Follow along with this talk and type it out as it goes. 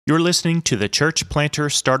You're listening to the Church Planter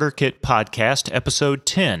Starter Kit Podcast, Episode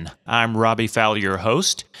 10. I'm Robbie Fowler, your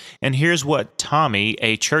host, and here's what Tommy,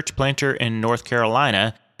 a church planter in North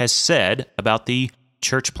Carolina, has said about the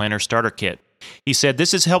Church Planter Starter Kit. He said,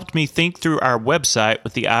 "This has helped me think through our website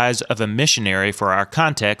with the eyes of a missionary for our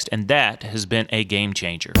context, and that has been a game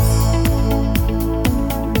changer."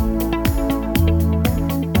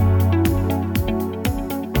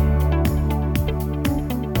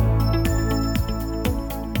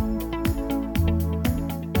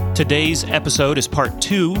 Today's episode is part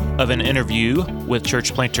 2 of an interview with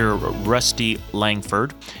church planter Rusty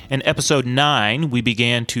Langford. In episode 9, we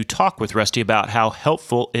began to talk with Rusty about how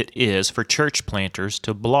helpful it is for church planters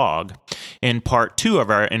to blog. In part 2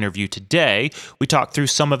 of our interview today, we talk through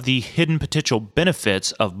some of the hidden potential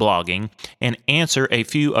benefits of blogging and answer a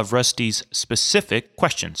few of Rusty's specific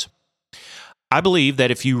questions. I believe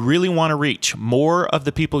that if you really want to reach more of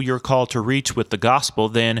the people you're called to reach with the gospel,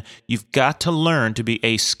 then you've got to learn to be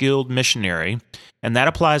a skilled missionary. And that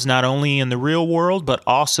applies not only in the real world, but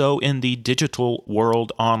also in the digital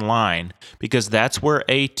world online, because that's where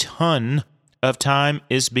a ton of time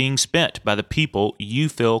is being spent by the people you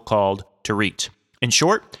feel called to reach. In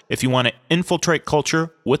short, if you want to infiltrate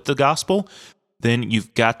culture with the gospel, then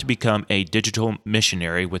you've got to become a digital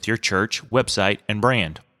missionary with your church, website, and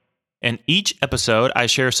brand. In each episode, I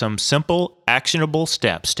share some simple, actionable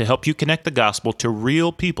steps to help you connect the gospel to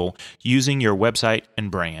real people using your website and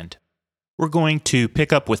brand. We're going to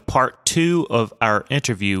pick up with part 2 of our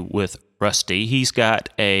interview with Rusty. He's got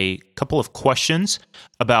a couple of questions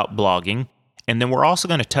about blogging, and then we're also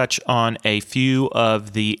going to touch on a few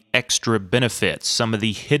of the extra benefits, some of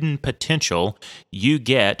the hidden potential you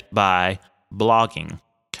get by blogging.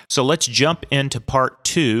 So let's jump into part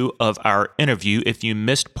 2 of our interview. If you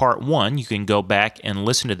missed part 1, you can go back and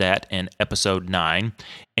listen to that in episode 9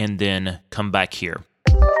 and then come back here.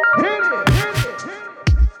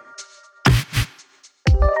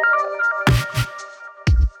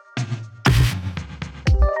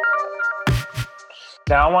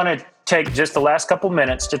 Now, I want to take just the last couple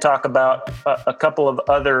minutes to talk about a couple of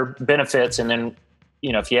other benefits, and then,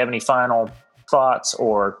 if you have any final thoughts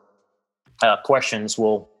or questions,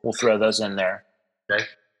 we'll throw those in there. Okay.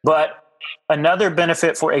 But another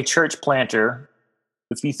benefit for a church planter,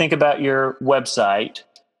 if you think about your website,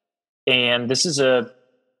 and this is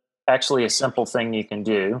actually a simple thing you can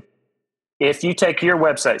do. If you take your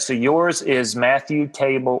website, so yours is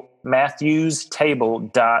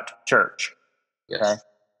matthewstable.church. Yes. Okay?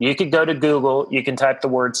 You could go to Google, you can type the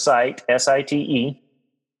word site, SITE,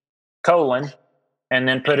 colon, and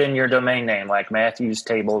then put in your domain name like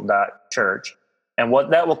matthewstable.church. And what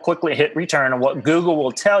that will quickly hit return, and what Google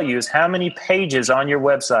will tell you is how many pages on your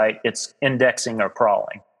website it's indexing or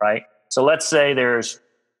crawling, right? So let's say there's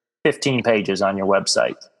 15 pages on your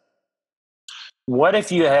website. What if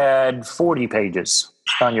you had 40 pages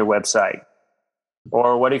on your website?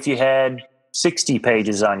 Or what if you had 60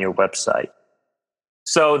 pages on your website?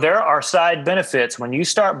 So there are side benefits when you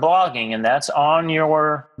start blogging and that's on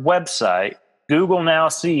your website. Google now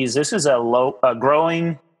sees this is a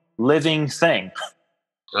growing, living thing.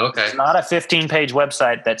 Okay. It's not a 15-page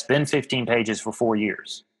website that's been 15 pages for 4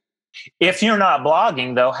 years. If you're not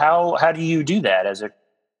blogging, though, how do you do that as a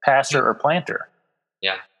pastor or planter?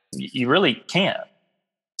 Yeah. You really can't.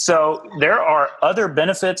 So there are other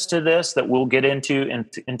benefits to this that we'll get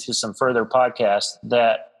into some further podcasts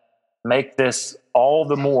that make this all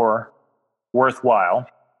the more worthwhile.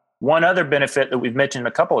 One other benefit that we've mentioned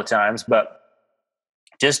a couple of times, but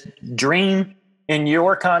just dream in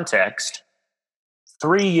your context,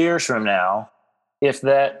 3 years from now, if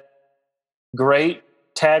that great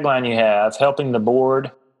tagline you have, helping the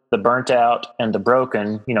bored, the burnt out, and the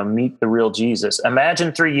broken, meet the real Jesus.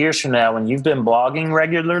 Imagine 3 years from now when you've been blogging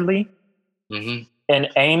regularly and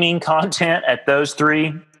aiming content at those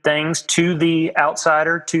 3 things to the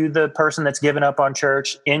outsider, to the person that's given up on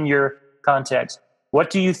church in your context.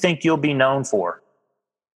 What do you think you'll be known for?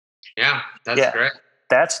 Yeah, that's great.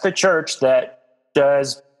 That's the church that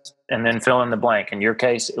does, and then fill in the blank. In your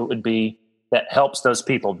case, it would be that helps those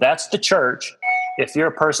people. That's the church if you're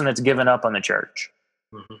a person that's given up on the church.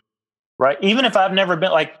 Right? Even if I've never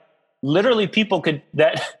been, literally people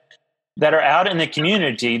that are out in the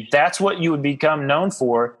community, that's what you would become known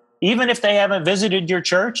for. Even if they haven't visited your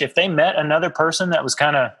church, if they met another person that was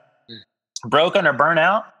kind of broken or burnt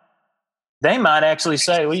out, they might actually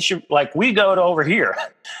say, we go to over here.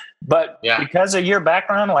 But because of your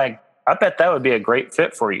background, I bet that would be a great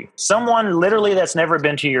fit for you. Someone literally that's never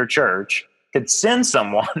been to your church could send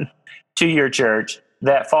someone to your church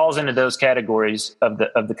that falls into those categories of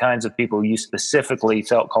the kinds of people you specifically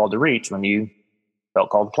felt called to reach when you felt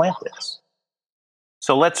called to plant this.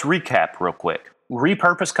 So let's recap real quick.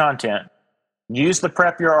 Repurpose content. Use the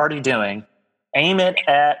prep you're already doing. Aim it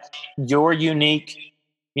at your unique,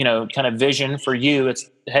 kind of vision for you. It's,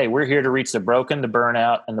 hey, we're here to reach the broken, the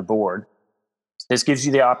burnout, and the bored. This gives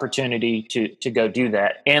you the opportunity to go do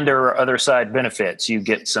that. And there are other side benefits. You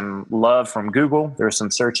get some love from Google. There's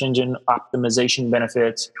some search engine optimization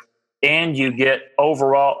benefits. And you get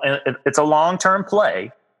overall, it's a long-term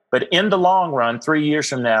play, but in the long run, 3 years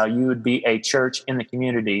from now, you would be a church in the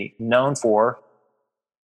community known for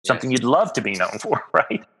something you'd love to be known for,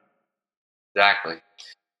 right? Exactly.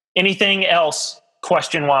 Anything else,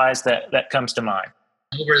 question-wise, that comes to mind?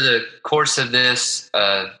 Over the course of this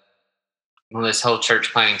whole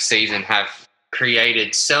church planning season, have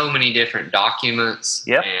created so many different documents.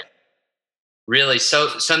 Yep. And really, so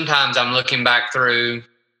sometimes I'm looking back through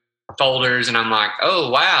folders and I'm like, oh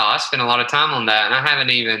wow, I spent a lot of time on that and I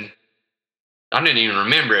didn't even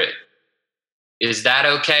remember it. Is that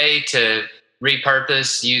okay to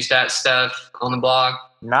repurpose, use that stuff on the blog?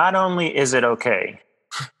 Not only is it okay,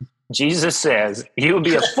 Jesus says you would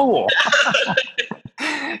be a fool.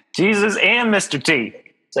 Jesus and Mr. T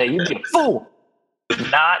say you'd be a fool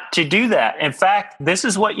not to do that. In fact, this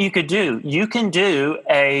is what you could do. You can do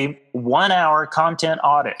a 1-hour content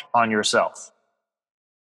audit on yourself.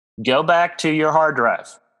 Go back to your hard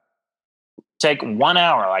drive. Take 1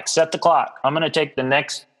 hour, set the clock. I'm going to take the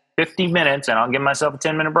next 50 minutes and I'll give myself a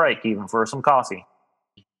 10-minute break even for some coffee.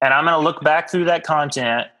 And I'm going to look back through that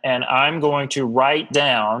content and I'm going to write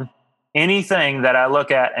down anything that I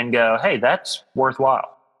look at and go, hey, that's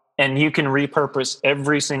worthwhile. And you can repurpose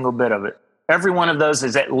every single bit of it. Every one of those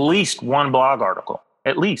is at least one blog article,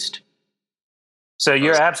 at least. So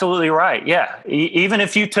you're absolutely right. Yeah. Even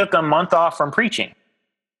if you took a month off from preaching,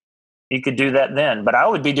 you could do that then. But I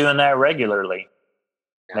would be doing that regularly,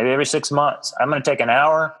 maybe every 6 months. I'm going to take an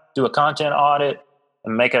hour, do a content audit,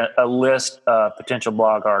 and make a list of potential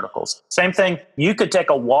blog articles. Same thing. You could take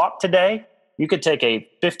a walk today. You could take a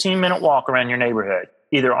 15-minute walk around your neighborhood,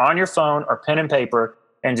 either on your phone or pen and paper,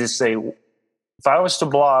 and just say, if I was to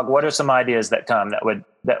blog, what are some ideas that come that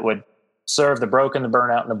would serve the broken, the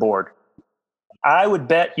burnout, and the bored? I would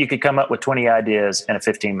bet you could come up with 20 ideas in a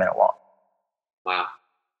 15-minute walk. Wow.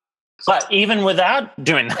 But even without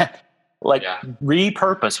doing that,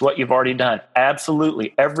 repurpose what you've already done.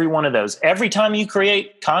 Absolutely. Every one of those. Every time you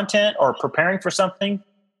create content or preparing for something,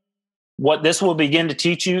 what this will begin to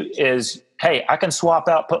teach you is, hey, I can swap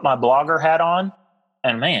out, put my blogger hat on,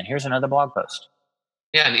 and man, here's another blog post.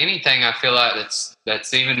 Yeah, and anything I feel like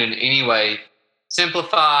that's even in any way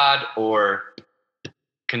simplified or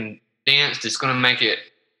condensed, it's going to make it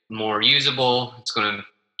more usable. It's going to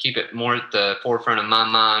keep it more at the forefront of my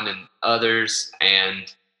mind and others.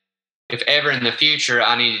 And if ever in the future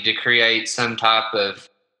I needed to create some type of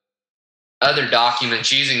other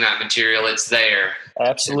documents using that material, it's there.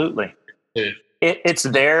 Absolutely. It's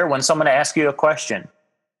there when someone asks you a question.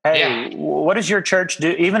 Hey, what does your church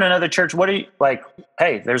do? Even another church, what do you like?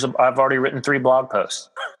 Hey, I've already written 3 blog posts.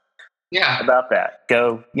 About that.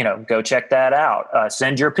 Go check that out.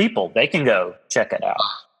 Send your people. They can go check it out.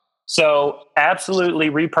 So absolutely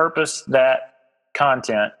repurpose that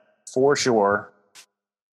content for sure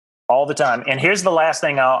all the time. And here's the last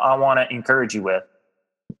thing I want to encourage you with.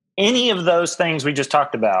 Any of those things we just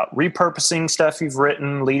talked about, repurposing stuff you've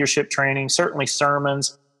written, leadership training, certainly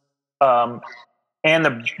sermons, and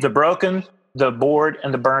the broken, the bored,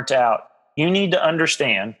 and the burnt out, you need to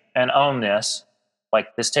understand and own this.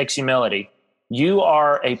 This takes humility. You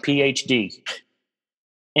are a PhD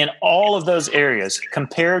in all of those areas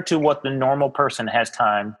compared to what the normal person has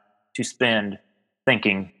time to spend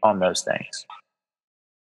thinking on those things.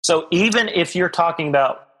 So even if you're talking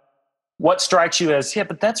about what strikes you as,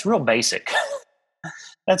 but that's real basic.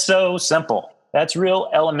 That's so simple. That's real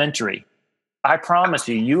elementary. I promise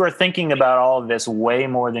you are thinking about all of this way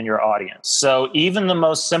more than your audience. So even the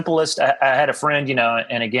most simplest, I had a friend,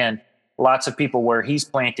 and again, lots of people where he's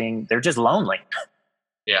planting, they're just lonely.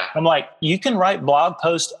 Yeah. I'm like, you can write blog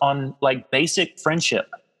posts on basic friendship.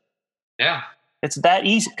 Yeah. It's that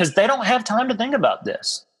easy because they don't have time to think about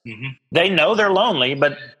this. Mm-hmm. They know they're lonely,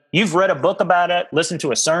 but you've read a book about it, listened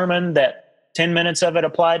to a sermon that 10 minutes of it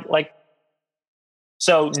applied.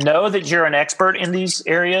 So know that you're an expert in these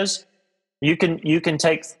areas. You can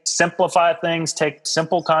simplify things, take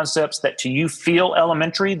simple concepts that to you feel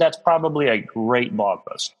elementary. That's probably a great blog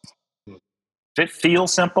post. If it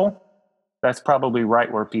feels simple, that's probably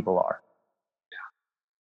right where people are. Yeah.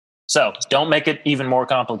 So don't make it even more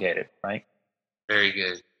complicated, right? Very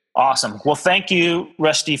good. Awesome. Well, thank you,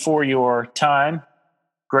 Rusty, for your time.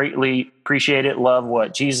 Greatly appreciate it. Love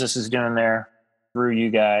what Jesus is doing there. through you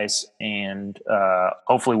guys, and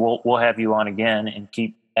hopefully we'll have you on again and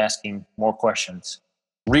keep asking more questions.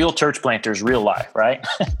 Real church planters, real life, right?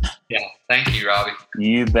 Yeah. Thank you, Robbie.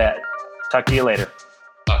 You bet. Talk to you later.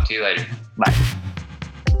 Talk to you later. Bye.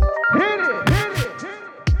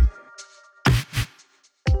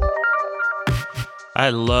 I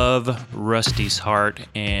love Rusty's heart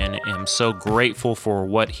and am so grateful for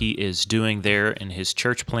what he is doing there in his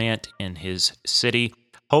church plant in his city.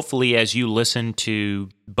 Hopefully, as you listen to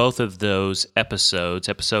both of those episodes,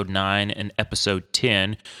 episode 9 and episode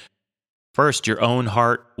 10, first, your own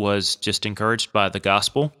heart was just encouraged by the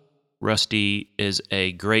gospel. Rusty is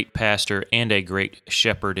a great pastor and a great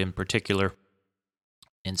shepherd in particular.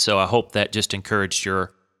 And so I hope that just encouraged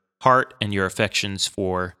your heart and your affections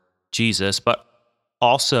for Jesus, but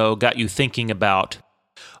also got you thinking about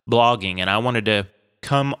blogging. And I wanted to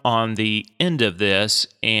come on the end of this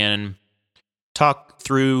and talk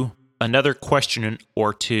through another question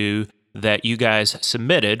or two that you guys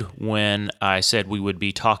submitted when I said we would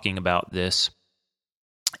be talking about this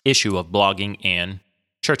issue of blogging and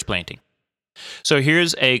church planting. So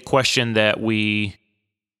here's a question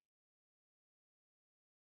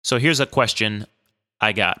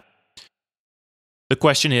I got. The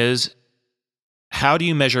question is, how do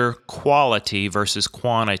you measure quality versus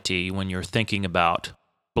quantity when you're thinking about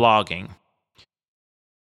blogging?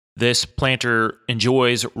 This planter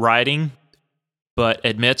enjoys writing, but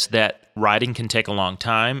admits that writing can take a long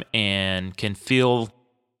time and can feel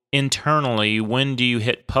internally, when do you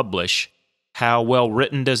hit publish? How well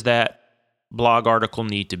written does that blog article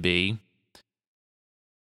need to be?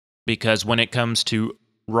 Because when it comes to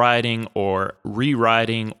writing or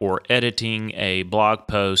rewriting or editing a blog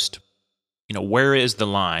post, where is the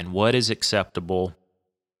line? What is acceptable?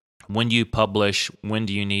 When do you publish? When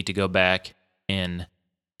do you need to go back and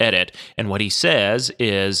edit? And what he says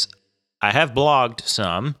is, I have blogged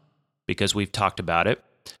some because we've talked about it,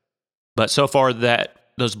 but so far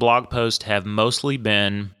those blog posts have mostly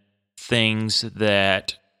been things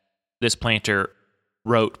that this planter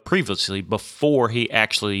wrote previously before he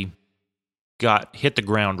actually hit the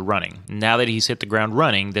ground running. Now that he's hit the ground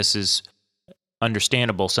running, this is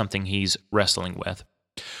understandable, something he's wrestling with.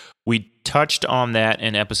 We touched on that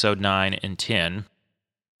in episode 9 and 10,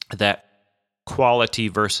 that quality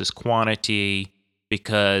versus quantity,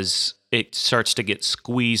 because it starts to get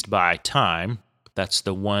squeezed by time. That's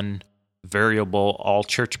the one variable all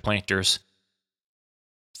church planters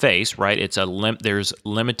face, right? There's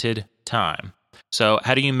limited time. So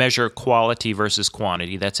how do you measure quality versus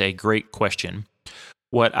quantity? That's a great question.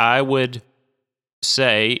 What I would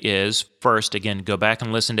say is, first, again, go back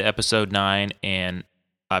and listen to episode 9, and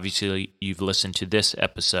obviously you've listened to this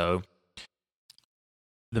episode.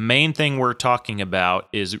 The main thing we're talking about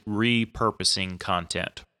is repurposing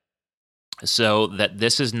content. So that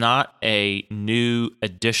this is not a new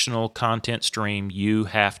additional content stream you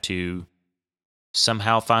have to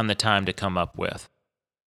somehow find the time to come up with.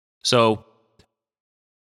 So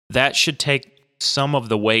that should take some of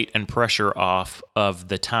the weight and pressure off of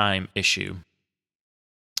the time issue.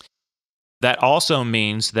 That also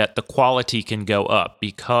means that the quality can go up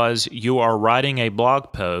because you are writing a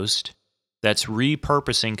blog post that's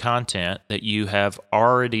repurposing content that you have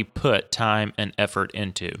already put time and effort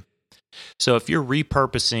into. So if you're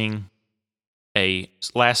repurposing a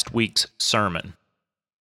last week's sermon,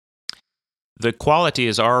 the quality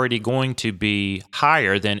is already going to be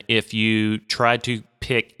higher than if you tried to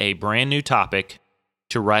pick a brand new topic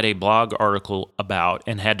to write a blog article about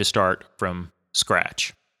and had to start from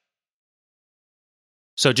scratch.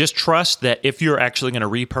 So just trust that if you're actually going to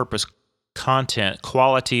repurpose content,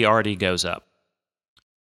 quality already goes up.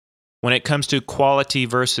 When it comes to quality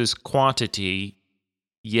versus quantity,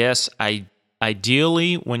 yes,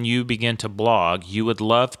 ideally when you begin to blog, you would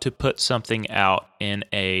love to put something out in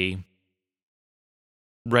a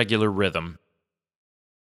regular rhythm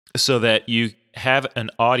so that you have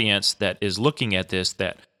an audience that is looking at this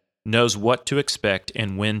that knows what to expect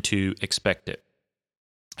and when to expect it.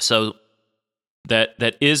 So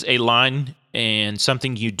that is a line and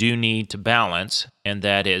something you do need to balance, and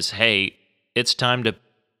that is, hey, it's time to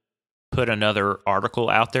put another article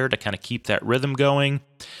out there to kind of keep that rhythm going.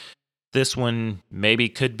 This one maybe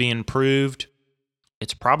could be improved.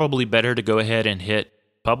 It's probably better to go ahead and hit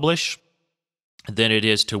publish than it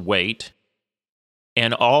is to wait.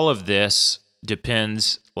 And all of this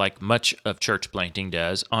depends, like much of church planting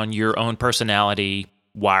does, on your own personality,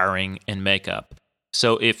 wiring, and makeup.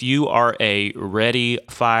 So if you are a ready,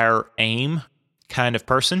 fire, aim kind of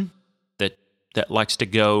person that likes to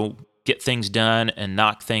go get things done and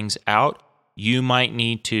knock things out, you might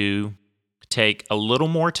need to take a little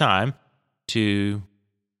more time to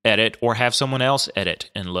edit or have someone else edit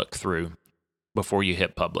and look through before you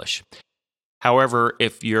hit publish. However,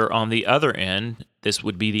 if you're on the other end, this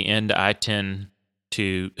would be the end I tend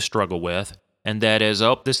to struggle with, and that is,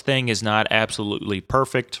 this thing is not absolutely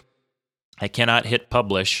perfect. I cannot hit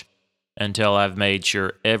publish until I've made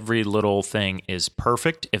sure every little thing is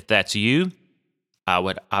perfect. If that's you, I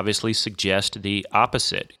would obviously suggest the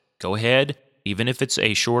opposite. Go ahead, even if it's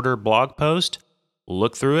a shorter blog post,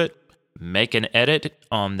 look through it, make an edit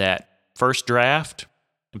on that first draft,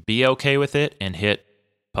 be okay with it, and hit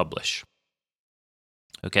publish.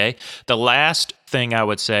 Okay? The last thing I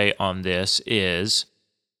would say on this is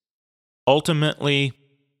ultimately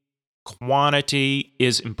quantity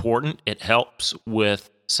is important. It helps with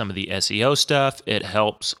some of the SEO stuff. It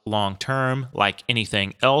helps long term. Like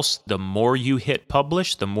anything else, the more you hit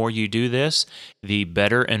publish, the more you do this, the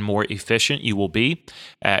better and more efficient you will be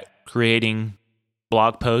at creating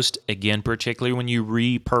blog posts, again, particularly when you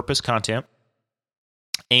repurpose content.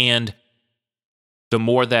 And the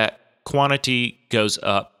more that quantity goes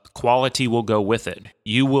up, quality will go with it.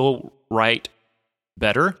 You will write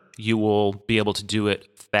better. You will be able to do it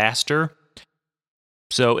faster.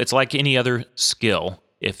 So it's like any other skill.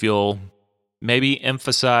 If you'll maybe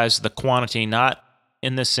emphasize the quantity, not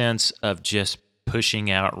in the sense of just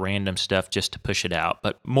pushing out random stuff just to push it out,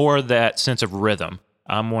 but more that sense of rhythm.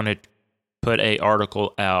 I'm going to put an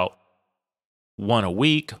article out one a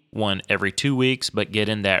week, one every 2 weeks, but get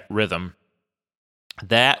in that rhythm.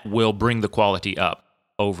 That will bring the quality up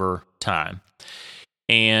over time.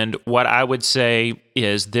 And what I would say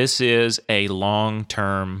is this is a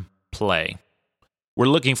long-term play. We're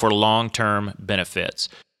looking for long-term benefits.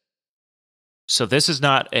 So this is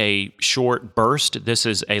not a short burst. This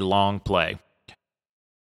is a long play.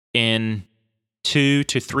 In 2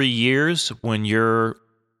 to 3 years, when your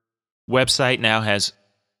website now has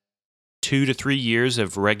 2 to 3 years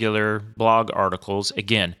of regular blog articles,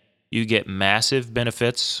 again, you get massive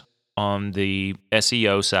benefits on the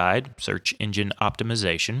SEO side, search engine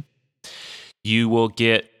optimization. You will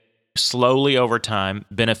get slowly over time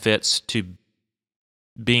benefits to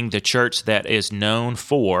being the church that is known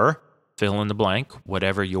for fill in the blank,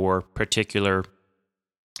 whatever your particular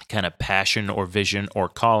kind of passion or vision or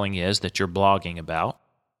calling is that you're blogging about.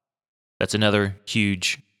 That's another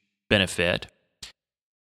huge benefit.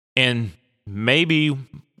 And maybe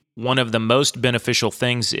one of the most beneficial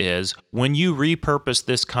things is when you repurpose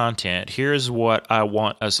this content, here's what I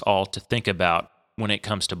want us all to think about when it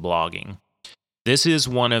comes to blogging. This is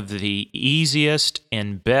one of the easiest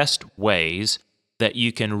and best ways that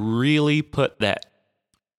you can really put that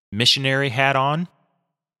missionary hat on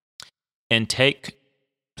and take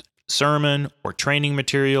sermon or training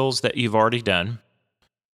materials that you've already done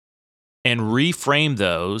and reframe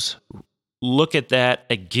those. Look at that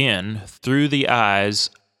again through the eyes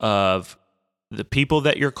of the people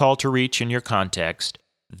that you're called to reach in your context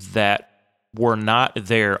that were not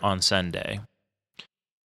there on Sunday.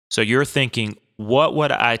 So you're thinking, what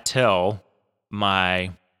would I tell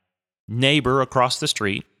my neighbor across the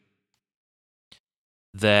street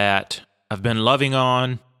that I've been loving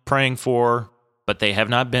on, praying for, but they have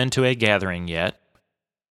not been to a gathering yet?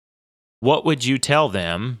 What would you tell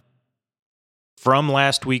them from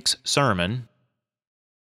last week's sermon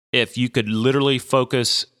if you could literally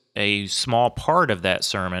focus a small part of that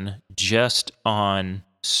sermon just on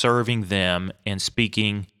serving them and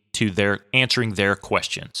speaking to answering their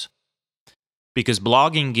questions? Because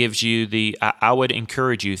blogging gives you I would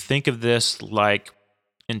encourage you, think of this like,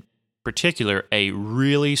 in particular, a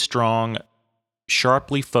really strong,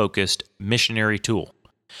 sharply focused missionary tool.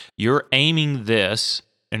 You're aiming this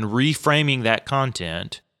and reframing that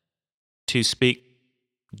content to speak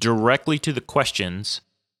directly to the questions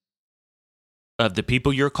of the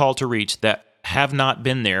people you're called to reach that have not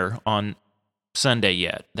been there on Sunday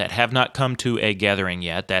yet, that have not come to a gathering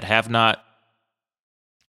yet, that have not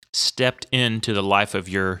stepped into the life of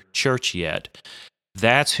your church yet.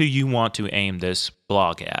 That's who you want to aim this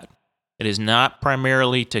blog at. It is not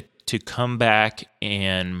primarily to come back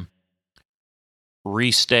and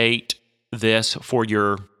restate this for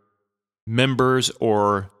your members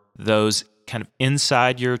or those kind of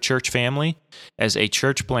inside your church family. As a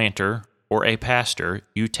church planter or a pastor,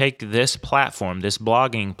 you take this platform, this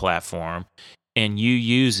blogging platform, and you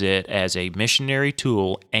use it as a missionary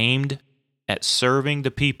tool aimed at serving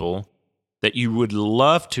the people that you would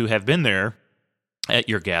love to have been there at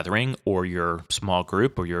your gathering or your small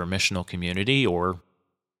group or your missional community or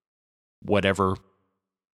whatever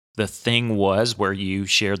the thing was where you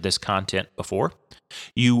shared this content before.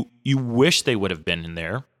 You wish they would have been in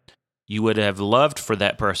there. You would have loved for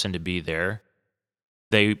that person to be there.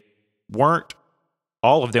 They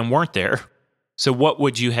all of them weren't there. So what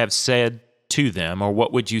would you have said to them, or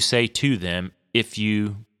what would you say to them if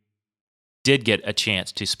you did get a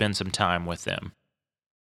chance to spend some time with them?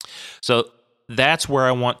 So that's where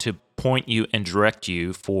I want to point you and direct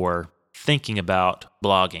you for thinking about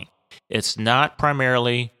blogging. It's not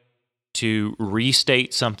primarily to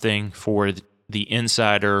restate something for the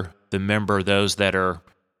insider, the member, those that are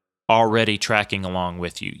already tracking along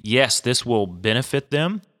with you. Yes, this will benefit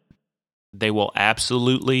them. They will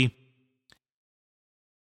absolutely,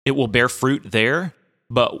 it will bear fruit there.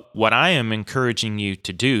 But what I am encouraging you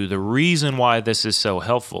to do, the reason why this is so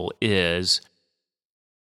helpful is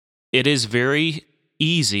it is very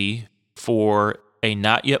easy for a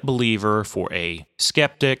not yet believer, for a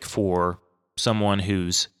skeptic, for someone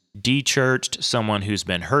who's de-churched, someone who's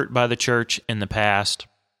been hurt by the church in the past.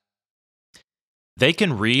 They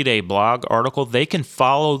can read a blog article. They can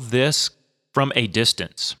follow this from a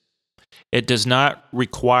distance. It does not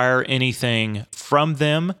require anything from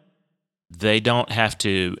them. They don't have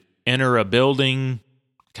to enter a building,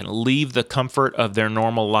 kind of leave the comfort of their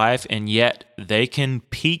normal life, and yet they can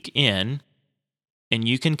peek in, and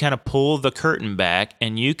you can kind of pull the curtain back,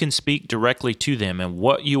 and you can speak directly to them. And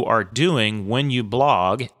what you are doing when you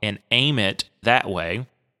blog and aim it that way,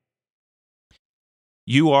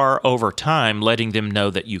 you are over time letting them know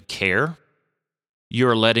that you care.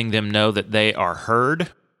 You're letting them know that they are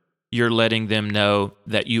heard. You're letting them know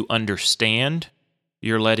that you understand.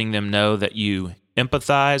 You're letting them know that you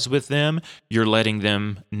empathize with them. You're letting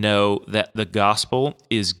them know that the gospel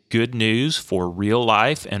is good news for real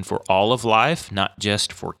life and for all of life, not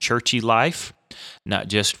just for churchy life, not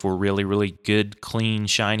just for really, really good, clean,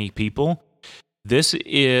 shiny people. This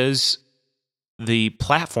is the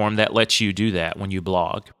platform that lets you do that when you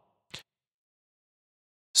blog.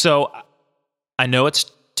 So I know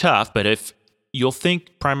it's tough, but if you'll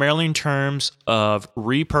think primarily in terms of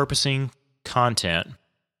repurposing content,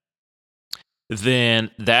 then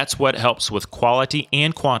that's what helps with quality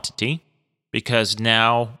and quantity, because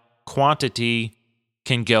now quantity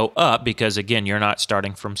can go up because, again, you're not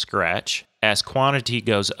starting from scratch. As quantity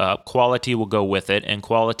goes up, quality will go with it, and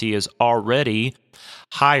quality is already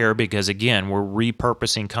higher because, again, we're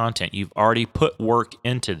repurposing content. You've already put work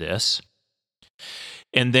into this.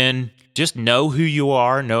 And then just know who you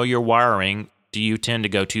are, know your wiring. Do you tend to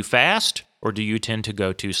go too fast, or do you tend to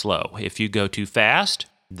go too slow? If you go too fast,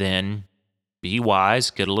 then be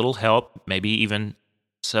wise, get a little help, maybe even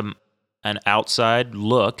an outside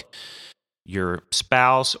look. Your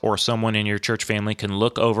spouse or someone in your church family can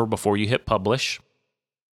look over before you hit publish.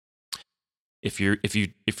 If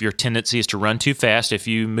your tendency is to run too fast, if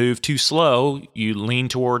you move too slow, you lean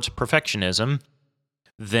towards perfectionism,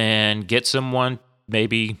 then get someone,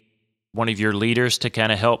 maybe one of your leaders, to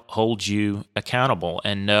kind of help hold you accountable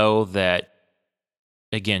and know that,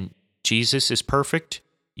 again, Jesus is perfect.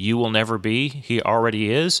 You will never be. He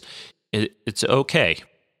already is. It's okay.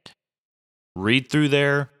 Read through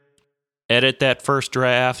there, edit that first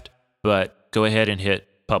draft, but go ahead and hit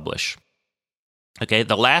publish. Okay,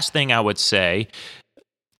 the last thing I would say,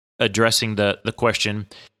 addressing the question,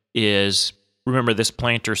 is, remember this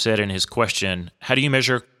planter said in his question, how do you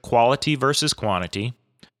measure quality versus quantity?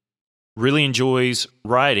 Really enjoys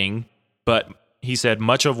writing, but he said,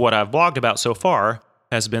 much of what I've blogged about so far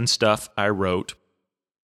has been stuff I wrote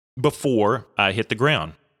before I hit the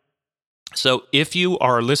ground. So if you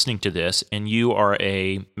are listening to this and you are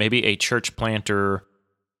maybe a church planter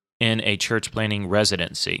in a church planting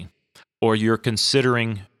residency, or you're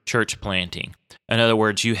considering church planting, in other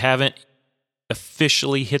words, you haven't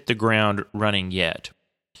officially hit the ground running yet,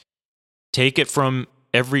 take it from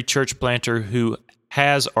every church planter who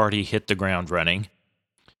has already hit the ground running.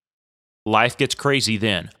 Life gets crazy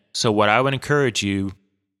then. So what I would encourage you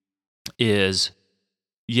is,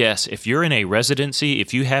 yes, if you're in a residency,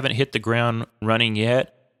 if you haven't hit the ground running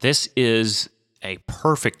yet, this is a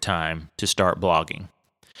perfect time to start blogging,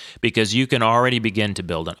 because you can already begin to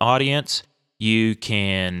build an audience. You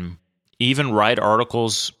can even write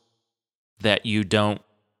articles that you don't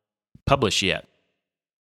publish yet,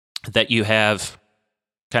 that you have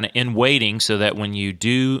kind of in waiting, so that when you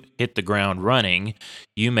do hit the ground running,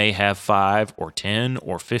 you may have 5 or 10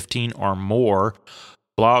 or 15 or more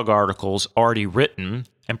blog articles already written.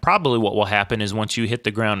 And probably what will happen is, once you hit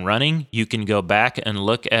the ground running, you can go back and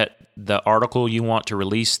look at the article you want to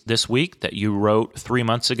release this week that you wrote 3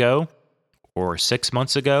 months ago or 6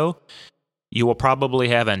 months ago. You will probably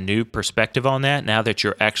have a new perspective on that now that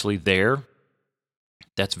you're actually there.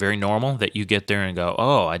 That's very normal that you get there and go,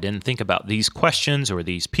 oh, I didn't think about these questions or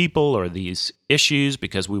these people or these issues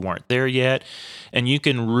because we weren't there yet. And you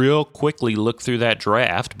can real quickly look through that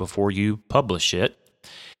draft before you publish it.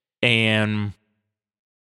 And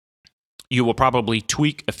you will probably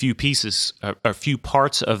tweak a few pieces, a few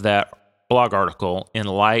parts of that blog article in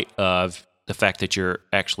light of the fact that you're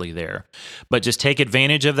actually there. But just take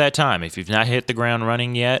advantage of that time. If you've not hit the ground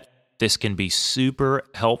running yet, this can be super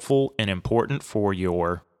helpful and important for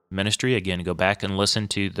your ministry. Again, go back and listen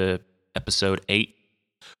to the episode 8.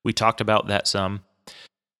 We talked about that some.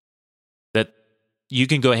 That you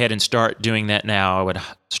can go ahead and start doing that now. I would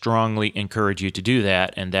strongly encourage you to do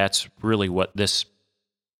that. And that's really what this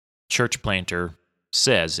church planter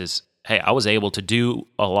says is, hey, I was able to do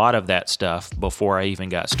a lot of that stuff before I even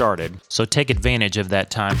got started. So take advantage of that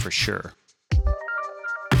time for sure.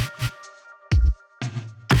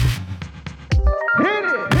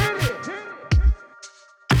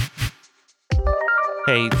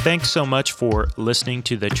 Hey, thanks so much for listening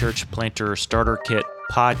to the Church Planter Starter Kit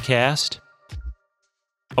podcast.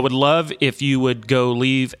 I would love if you would go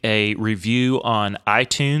leave a review on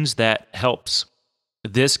iTunes. That helps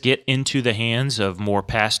this get into the hands of more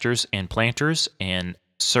pastors and planters and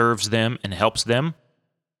serves them and helps them.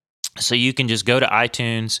 So you can just go to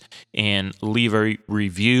iTunes and leave a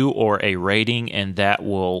review or a rating, and that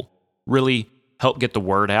will really help get the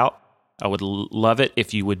word out. I would love it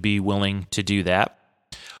if you would be willing to do that.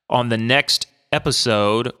 On the next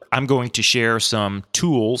episode, I'm going to share some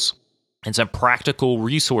tools and some practical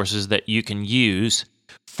resources that you can use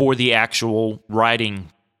for the actual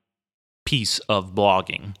writing piece of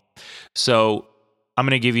blogging. So I'm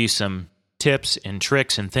going to give you some tips and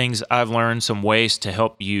tricks and things I've learned, some ways to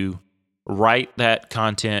help you write that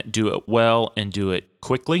content, do it well, and do it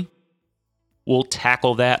quickly. We'll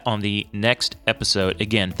tackle that on the next episode.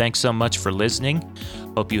 Again, thanks so much for listening.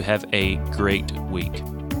 Hope you have a great week.